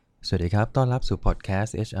วัสดีครับต้อนรับสู่พอดแคส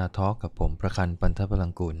ต์ HR Talk กับผมประคันต์ ปันทพลั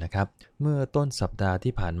งกูลนะครับเมื่อต้นสัปดาห์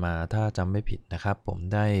ที่ผ่านมาถ้าจำไม่ผิดนะครับผม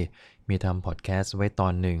ได้มีทำพอดแคสต์ไว้ตอ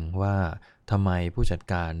นหนึ่งว่าทำไมผู้จัด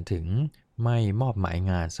การถึงไม่มอบหมาย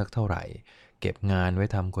งานสักเท่าไหร่เก็บงานไว้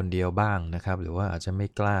ทำคนเดียวบ้างนะครับหรือว่าอาจจะไม่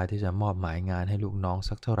กล้าที่จะมอบหมายงานให้ลูกน้อง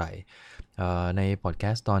สักเท่าไหร่ในพอดแค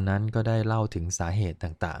สต์ตอนนั้นก็ได้เล่าถึงสาเหตุ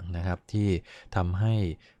ต่างๆนะครับที่ทำให้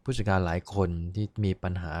ผู้จัดการหลายคนที่มีปั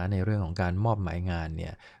ญหาในเรื่องของการมอบหมายงานเนี่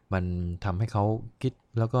ยมันทำให้เขาคิด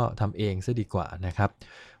แล้วก็ทำเองซะดีกว่านะครับ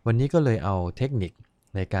วันนี้ก็เลยเอาเทคนิค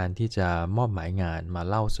ในการที่จะมอบหมายงานมา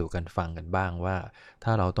เล่าสู่กันฟังกันบ้างว่าถ้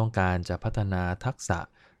าเราต้องการจะพัฒนาทักษะ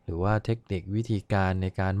หรือว่าเทคนิควิธีการใน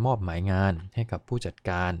การมอบหมายงานให้กับผู้จัด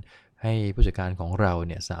การให้ผู้จัดการของเราเ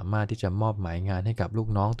นี่ยสามารถที่จะมอบหมายงานให้กับลูก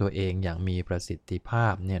น้องตัวเองอย่างมีประสิทธิภา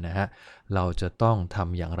พเนี่ยนะฮะเราจะต้องท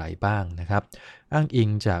ำอย่างไรบ้างนะครับอ้างอิง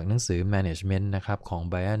จากหนังสือ Management นะครับของ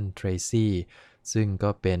Brian Tracy ซึ่งก็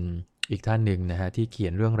เป็นอีกท่านหนึ่งนะฮะที่เขีย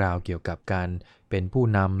นเรื่องราวเกี่ยวกับการเป็นผู้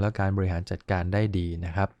นำและการบริหารจัดการได้ดีน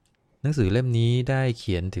ะครับหนังสือเล่มนี้ได้เ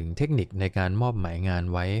ขียนถึงเทคนิคในการมอบหมายงาน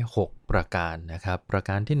ไว้6ประการนะครับประก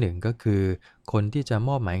ารที่1ก็คือคนที่จะม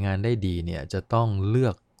อบหมายงานได้ดีเนี่ยจะต้องเลื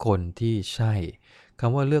อกคนที่ใช่ค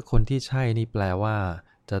ำว่าเลือกคนที่ใช่นี่แปลว่า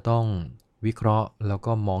จะต้องวิเคราะห์แล้ว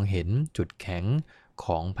ก็มองเห็นจุดแข็งข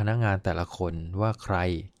องพนักงานแต่ละคนว่าใคร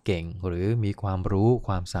เก่งหรือมีความรู้ค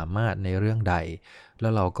วามสามารถในเรื่องใดแล้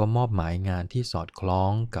วเราก็มอบหมายงานที่สอดคล้อ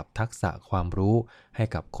งกับทักษะความรู้ให้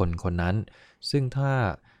กับคนคนนั้นซึ่งถ้า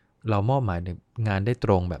เรามอบหมายงานได้ต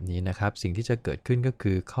รงแบบนี้นะครับสิ่งที่จะเกิดขึ้นก็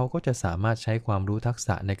คือเขาก็จะสามารถใช้ความรู้ทักษ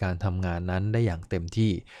ะในการทำงานนั้นได้อย่างเต็ม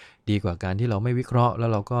ที่ดีกว่าการที่เราไม่วิเคราะห์แล้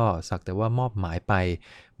วเราก็สักแต่ว่ามอบหมายไป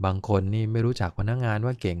บางคนนี่ไม่รู้จักพนักงาน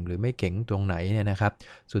ว่าเก่งหรือไม่เก่งตรงไหนเนี่ยนะครับ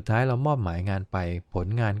สุดท้ายเรามอบหมายงานไปผล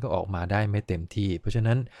งานก็ออกมาได้ไม่เต็มที่เพราะฉะ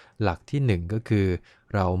นั้นหลักที่1ก็คือ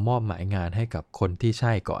เรามอบหมายงานให้กับคนที่ใ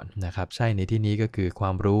ช่ก่อนนะครับใช่ในที่นี้ก็คือคว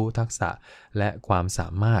ามรู้ทักษะและความสา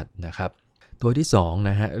มารถนะครับตัวที่2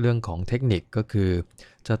นะฮะเรื่องของเทคนิคก็คือ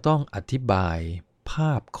จะต้องอธิบายภ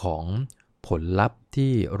าพของผลลัพธ์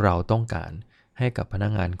ที่เราต้องการให้กับพนั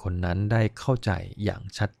กงานคนนั้นได้เข้าใจอย่าง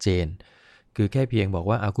ชัดเจนคือแค่เพียงบอก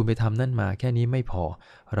ว่าคุณไปทำนั่นมาแค่นี้ไม่พอ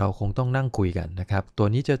เราคงต้องนั่งคุยกันนะครับตัว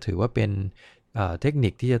นี้จะถือว่าเป็นเทคนิ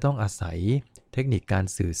คที่จะต้องอาศัยเทคนิคการ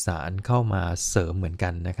สื่อสารเข้ามาเสริมเหมือนกั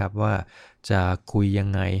นนะครับว่าจะคุยยัง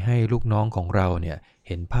ไงให้ลูกน้องของเราเนี่ยเ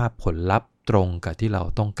ห็นภาพผลลัพธ์ตรงกับที่เรา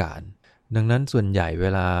ต้องการดังนั้นส่วนใหญ่เว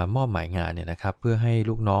ลามอบหมายงานเนี่ยนะครับเพื่อให้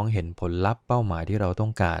ลูกน้องเห็นผลลัพธ์เป้าหมายที่เราต้อ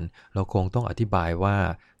งการเราคงต้องอธิบายว่า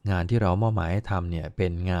งานที่เรามอบหมายให้ทำเนี่ยเป็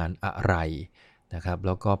นงานอะไรนะครับแ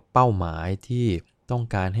ล้วก็เป้าหมายที่ต้อง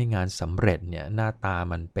การให้งานสำเร็จเนี่ยหน้าตา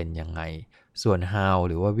มันเป็นยังไงส่วน how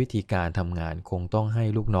หรือว่าวิธีการทำงานคงต้องให้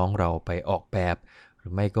ลูกน้องเราไปออกแบบหรื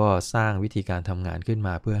อไม่ก็สร้างวิธีการทำงานขึ้นม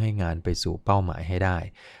าเพื่อให้งานไปสู่เป้าหมายให้ได้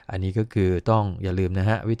อันนี้ก็คือต้องอย่าลืมนะ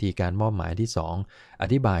ฮะวิธีการมอบหมายที่2อ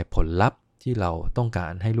ธิบายผลลัพธ์ที่เราต้องกา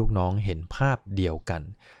รให้ลูกน้องเห็นภาพเดียวกัน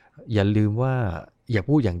อย่าลืมว่าอย่า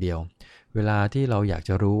พูดอย่างเดียวเวลาที่เราอยากจ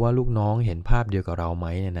ะรู้ว่าลูกน้องเห็นภาพเดียวกับเราไหม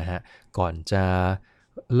เนี่ยนะฮะก่อนจะ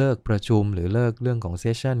เลิกประชุมหรือเลิกเรื่องของเซ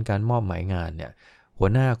สชั่นการมอบหมายงานเนี่ยหัว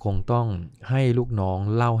หน้าคงต้องให้ลูกน้อง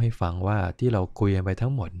เล่าให้ฟังว่าที่เราคุยกันไปทั้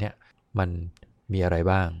งหมดเนี่ยมันมีอะไร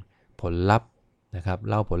บ้างผลลัพธ์นะครับ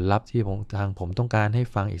เล่าผลลัพธ์ที่ผมต้องการให้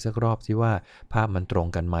ฟังอีกสักรอบซิว่าภาพมันตรง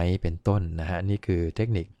กันไหมเป็นต้นนะฮะนี่คือเทค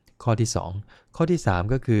นิคข้อที่2ข้อที่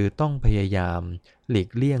3ก็คือต้องพยายามหลีก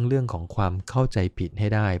เลี่ยงเรื่องของความเข้าใจผิดให้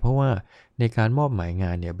ได้เพราะว่าในการมอบหมายง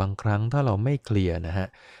านเนี่ยบางครั้งถ้าเราไม่เคลียร์นะฮะ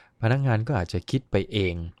พนักงานก็อาจจะคิดไปเอ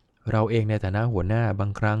งเราเองในฐานะหัวหน้าบา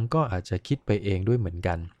งครั้งก็อาจจะคิดไปเองด้วยเหมือน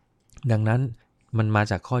กันดังนั้นมันมา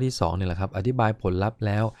จากข้อที่2นี่แหละครับอธิบายผลลัพธ์แ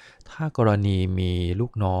ล้วถ้ากรณีมีลู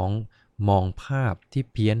กน้องมองภาพที่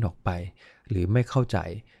เพี้ยนออกไปหรือไม่เข้าใจ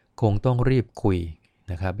คงต้องรีบคุย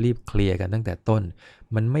นะครับรีบเคลียร์กันตั้งแต่ต้น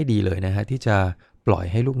มันไม่ดีเลยนะฮะที่จะปล่อย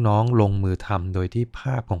ให้ลูกน้องลงมือทำโดยที่ภ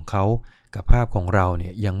าพของเขากับภาพของเราเนี่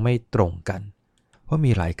ยยังไม่ตรงกันเพราะ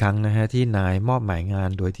มีหลายครั้งนะฮะที่นายมอบหมายงาน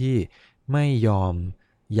โดยที่ไม่ยอม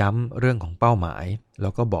ย้ำเรื่องของเป้าหมายแล้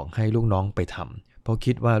วก็บอกให้ลูกน้องไปทำเพราะ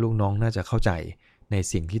คิดว่าลูกน้องน่าจะเข้าใจใน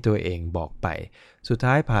สิ่งที่ตัวเองบอกไปสุด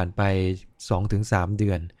ท้ายผ่านไป 2-3 เดื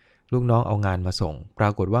อนลูกน้องเอางานมาส่งปร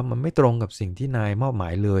ากฏว่ามันไม่ตรงกับสิ่งที่นายมอบหมา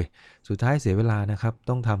ยเลยสุดท้ายเสียเวลานะครับ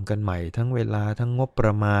ต้องทำกันใหม่ทั้งเวลาทั้งงบปร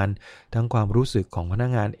ะมาณทั้งความรู้สึกของพนั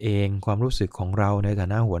กงานเองความรู้สึกของเราในฐา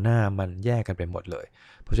นะหัวหน้ามันแยกกันไปหมดเลย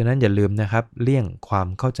เพราะฉะนั้นอย่าลืมนะครับเลี่ยงความ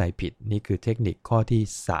เข้าใจผิดนี่คือเทคนิคข้อที่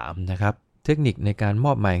3นะครับเทคนิคในการม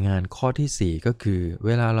อบหมายงานข้อที่4ก็คือเว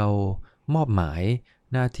ลาเรามอบหมาย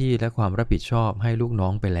หน้าที่และความรับผิดชอบให้ลูกน้อ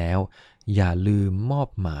งไปแล้วอย่าลืมมอบ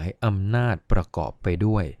หมายอำนาจประกอบไป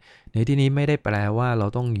ด้วย ในที่นี้ไม่ได้แปลว่าเรา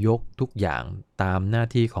ต้องยกทุกอย่างตามหน้า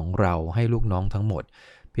ที่ของเราให้ลูกน้องทั้งหมด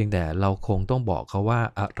เพียงแต่เราคงต้องบอกเขาว่า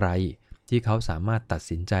อะไรที่เขาสามารถตัด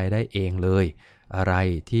สินใจได้เองเลยอะไร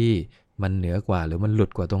ที่มันเหนือกว่าหรือมันหลุด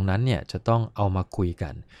กว่าตรงนั้นเนี่ยจะต้องเอามาคุยกั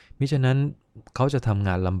นมิฉะนั้นเขาจะทำง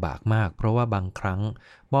านลำบากมากเพราะว่าบางครั้ง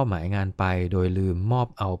มอบหมายงานไปโดยลืมมอบ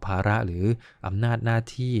เอาภาระหรืออำนาจหน้า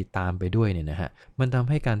ที่ตามไปด้วยเนี่ยนะฮะมันทำ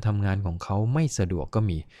ให้การทำงานของเขาไม่สะดวกก็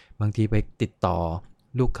มีบางทีไปติดต่อ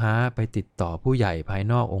ลูกค้าไปติดต่อผู้ใหญ่ภาย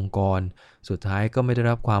นอกองค์กรสุดท้ายก็ไม่ได้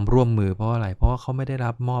รับความร่วมมือเพราะอะไรเพราะว่าเขาไม่ได้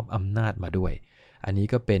รับมอบอำนาจมาด้วยอันนี้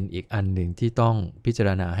ก็เป็นอีกอันหนึ่งที่ต้องพิจาร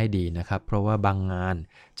ณาให้ดีนะครับเพราะว่าบางงาน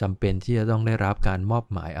จำเป็นที่จะต้องได้รับการมอบ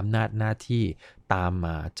หมายอำนาจหน้าที่ตามม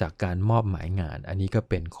าจากการมอบหมายงานอันนี้ก็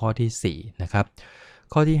เป็นข้อที่4นะครับ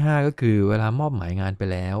ข้อที่5ก็คือเวลามอบหมายงานไป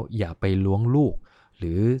แล้วอย่าไปล้วงลูกห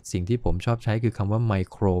รือสิ่งที่ผมชอบใช้คือคำว่า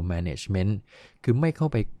micro management คือไม่เข้า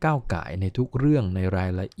ไปก้าวก่ายในทุกเรื่องในราย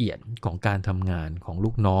ละเอียดของการทำงานของลู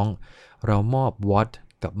กน้องเรามอบ what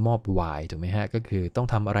กับมอบ why ถูกไหมฮะก็คือต้อง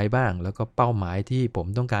ทำอะไรบ้างแล้วก็เป้าหมายที่ผม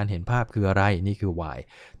ต้องการเห็นภาพคืออะไรนี่คือ why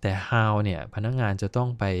แต่ how เนี่ยพนักงานจะต้อง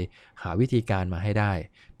ไปหาวิธีการมาให้ได้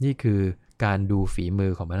นี่คือการดูฝีมื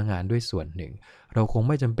อของพนักงานด้วยส่วนหนึ่งเราคง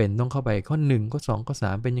ไม่จำเป็นต้องเข้าไปข้อ1ข้อ2ข้อ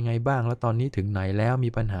3เป็นยังไงบ้างแล้วตอนนี้ถึงไหนแล้วมี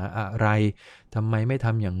ปัญหาอะไรทำไมไม่ท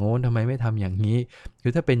ำอย่างโน้นทำไมไม่ทำอย่างนี้คื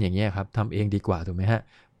อถ้าเป็นอย่างนี้ครับทำเองดีกว่าถูกไหมฮะ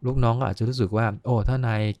ลูกน้องก็อาจจะรู้สึกว่าโอ้ถ้าน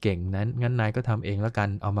ายเก่งนั้นงั้นนายก็ทำเองแล้วกัน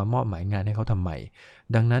เอามามอบหมายงานให้เขาทำไม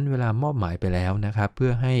ดังนั้นเวลามอบหมายไปแล้วนะครับเพื่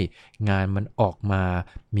อให้งานมันออกมา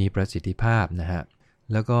มีประสิทธิภาพนะฮะ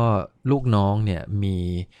แล้วก็ลูกน้องเนี่ยมี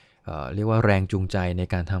เรียกว่าแรงจูงใจใน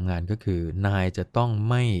การทำงานก็คือนายจะต้อง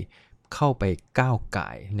ไม่เข้าไปก้าวก่า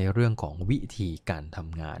ยในเรื่องของวิธีการท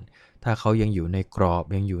ำงานถ้าเขายังอยู่ในกรอบ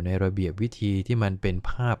ยังอยู่ในระเบียบวิธีที่มันเป็น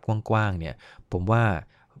ภาพกว้างๆเนี่ยผมว่า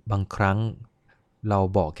บางครั้งเรา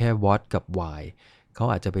บอกแค่ what กับ why เขา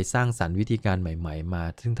อาจจะไปสร้างสรรค์วิธีการใหม่ๆมา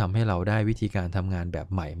ซึ่งทำให้เราได้วิธีการทำงานแบบ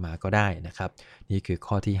ใหม่มาก็ได้นะครับนี่คือ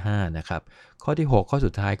ข้อที่5นะครับข้อที่6ข้อสุ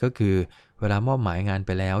ดท้ายก็คือเวลามอบหมายงานไ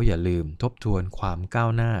ปแล้วอย่าลืมทบทวนความก้าว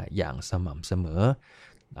หน้าอย่างสม่ำเสมอ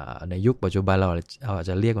ในยุคปัจจุบันเราอาจ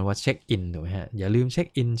จะเรียกมันว่าเช็คอินถูกไหมฮะอย่าลืมเช็ค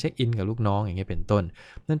อินกับลูกน้องอย่างเงี้ยเป็นต้น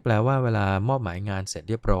นั่นแปลว่าเวลามอบหมายงานเสร็จ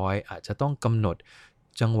เรียบร้อยอาจจะต้องกำหนด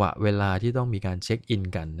จังหวะเวลาที่ต้องมีการเช็คอิน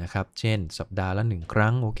กันนะครับเช่นสัปดาห์ละ1ครั้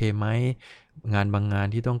งโอเคไหมงานบางงาน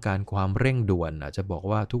ที่ต้องการความเร่งด่วนอาจจะบอก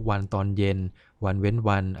ว่าทุกวันตอนเย็นวันเว้น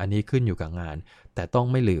วันอันนี้ขึ้นอยู่กับงานแต่ต้อง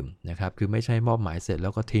ไม่ลืมนะครับคือไม่ใช่มอบหมายเสร็จแล้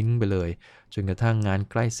วก็ทิ้งไปเลยจนกระทั่งงาน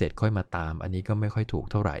ใกล้เสร็จค่อยมาตามอันนี้ก็ไม่ค่อยถูก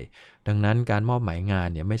เท่าไหร่ดังนั้นการมอบหมายงาน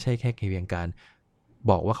เนี่ยไม่ใช่แค่เพียงการ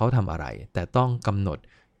บอกว่าเขาทำอะไรแต่ต้องกำหนด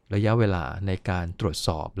ระยะเวลาในการตรวจส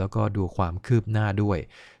อบแล้วก็ดูความคืบหน้าด้วย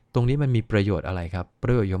ตรงนี้มันมีประโยชน์อะไรครับปร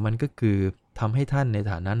ะโยชน์ของมันก็คือทำให้ท่านใน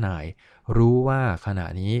ฐานะนายรู้ว่าขณะ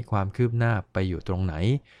นี้ความคืบหน้าไปอยู่ตรงไหน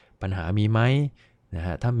ปัญหามีไหมนะฮ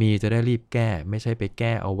ะถ้ามีจะได้รีบแก้ไม่ใช่ไปแ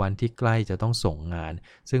ก้เอาวันที่ใกล้จะต้องส่งงาน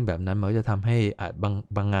ซึ่งแบบนั้นมันก็จะทำให้อาจ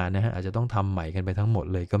บางงานนะฮะอาจจะต้องทำใหม่กันไปทั้งหมด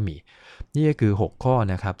เลยก็มีนี่ก็คือ6ข้อ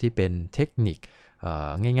นะครับที่เป็นเทคนิค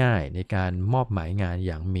ง่ายๆในการมอบหมายงานอ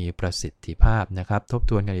ย่างมีประสิทธิภาพนะครับทบ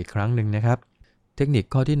ทวนกันอีกครั้งหนึ่งนะครับเทคนิค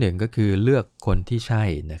ข้อที่1ก็คือเลือกคนที่ใช่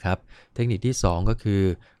นะครับเทคนิคที่2ก็คือ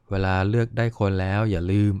เวลาเลือกได้คนแล้วอย่า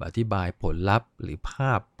ลืมอธิบายผลลัพธ์หรือภ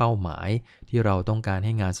าพเป้าหมายที่เราต้องการใ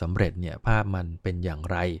ห้งานสำเร็จเนี่ยภาพมันเป็นอย่าง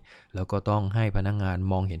ไรแล้วก็ต้องให้พนักงาน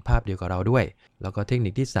มองเห็นภาพเดียวกับเราด้วยแล้วก็เทคนิ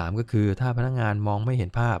คที่3ก็คือถ้าพนักงานมองไม่เห็น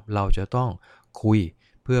ภาพเราจะต้องคุย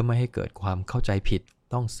เพื่อไม่ให้เกิดความเข้าใจผิด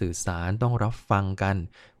ต้องสื่อสารต้องรับฟังกัน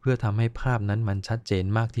เพื่อทำให้ภาพนั้นมันชัดเจน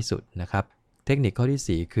มากที่สุดนะครับเทคนิคข้อ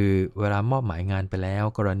ที่4คือเวลามอบหมายงานไปแล้ว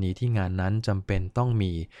กรณีที่งานนั้นจำเป็นต้อง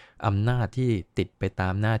มีอำนาจที่ติดไปตา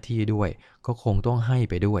มหน้าที่ด้วยก็คงต้องให้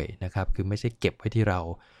ไปด้วยนะครับคือไม่ใช่เก็บไว้ที่เรา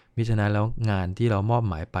มิฉะนั้นแล้วงานที่เรามอบ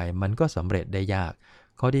หมายไปมันก็สำเร็จได้ยาก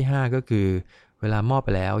ข้อที่5ก็คือเวลามอบไป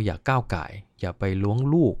แล้วอย่าก้าวก่ายอย่าไปล้วง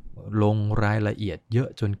ลูกลงรายละเอียดเยอะ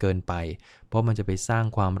จนเกินไปเพราะมันจะไปสร้าง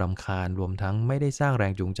ความรำคาญรวมทั้งไม่ได้สร้างแร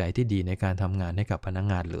งจูงใจที่ดีในการทำงานให้กับพนัก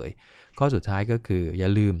งานเลยข้อสุดท้ายก็คืออย่า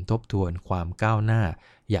ลืมทบทวนความก้าวหน้า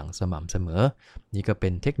อย่างสม่ำเสมอนี่ก็เป็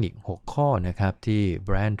นเทคนิค6ข้อนะครับที่ไบ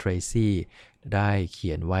รอัน เทรซี่ได้เ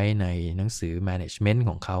ขียนไว้ในหนังสือ Management ข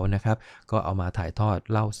องเขานะครับก็เอามาถ่ายทอด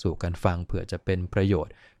เล่าสู่กันฟังเผื่อจะเป็นประโยช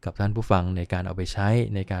น์กับท่านผู้ฟังในการเอาไปใช้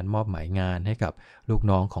ในการมอบหมายงานให้กับลูก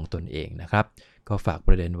น้องของตนเองนะครับก็ฝากป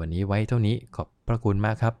ระเด็นวันนี้ไว้เท่านี้ขอบพระคุณม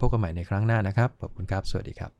ากครับพบกันใหม่ในครั้งหน้านะครับขอบคุณครับสวัสดีครับ